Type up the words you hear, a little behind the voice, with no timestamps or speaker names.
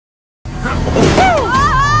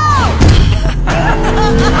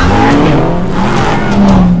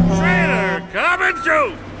Trailer, coming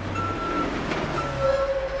through!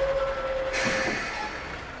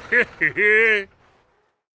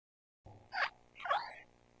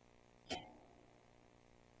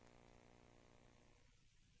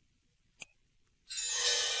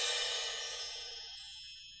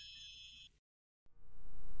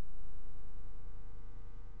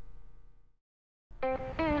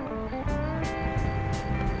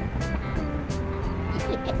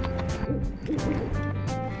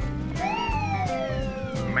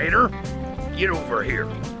 Mater, get over here.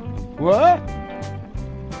 What?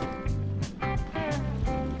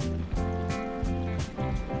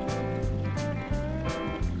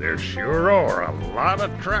 There sure are a lot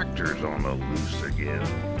of tractors on the loose again.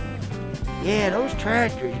 Yeah, those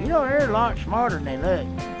tractors, you know, they're a lot smarter than they look.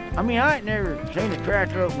 I mean, I ain't never seen a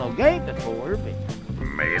tractor open no gate before, but...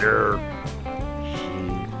 Mater.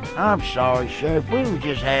 Shoot. I'm sorry, Sheriff. We were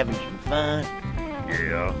just having some fun.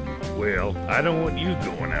 Yeah, well, I don't want you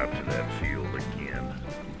going out to that field again.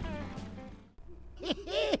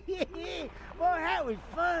 Boy, that was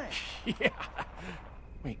fun. Yeah.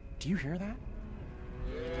 Wait, do you hear that?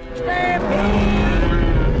 Stampede!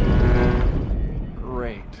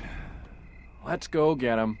 Great. Let's go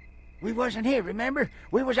get him. We wasn't here, remember?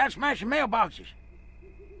 We was out smashing mailboxes.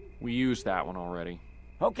 We used that one already.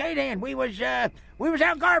 Okay then, we was out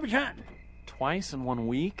garbage hunting. Twice in 1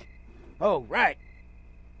 week? Oh, right.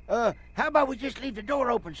 How about we just leave the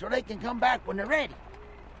door open so they can come back when they're ready?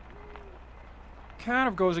 Kind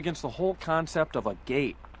of goes against the whole concept of a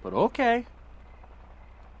gate, but okay.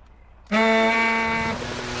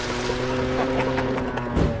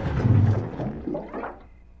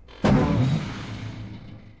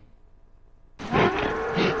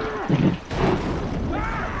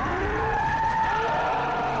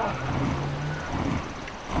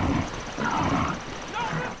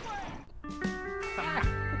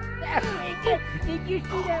 Did you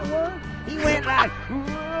see that one? He went like...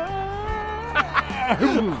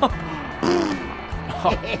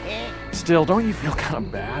 Still, don't you feel kind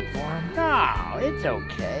of bad for him? No, it's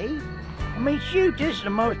okay. I mean, shoot, this is the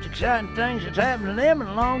most exciting things that's happened to them in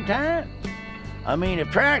a long time. I mean, if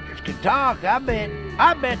tractors could talk, I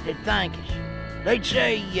bet they'd thank us. They'd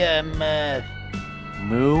say,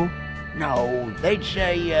 Moo? no, they'd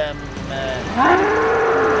say,